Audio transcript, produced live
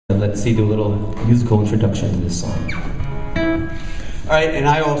Let's see the little musical introduction to this song. All right, and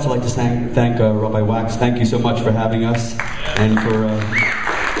I also like to thank Rabbi Wax. Thank you so much for having us and for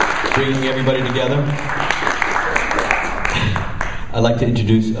bringing everybody together. I'd like to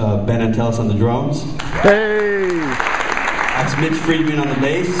introduce Ben Antelis on the drums. Hey! That's Mitch Friedman on the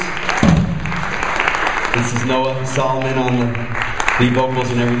bass. This is Noah Solomon on the lead vocals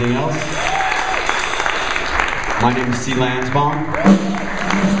and everything else. My name is C. Lansbaum.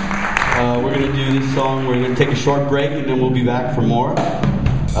 We're going to do this song. We're going to take a short break and then we'll be back for more.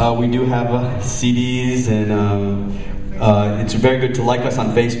 We do have CDs and it's very good to like us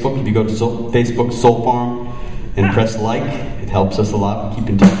on Facebook. If you go to Facebook SoulFarm and press like, it helps us a lot. Keep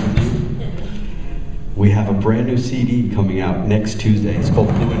in touch with you. We have a brand new CD coming out next Tuesday. It's called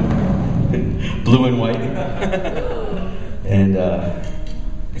Blue and White. And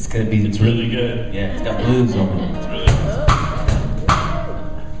It's really good. Yeah, it's got blues on it. It's really good.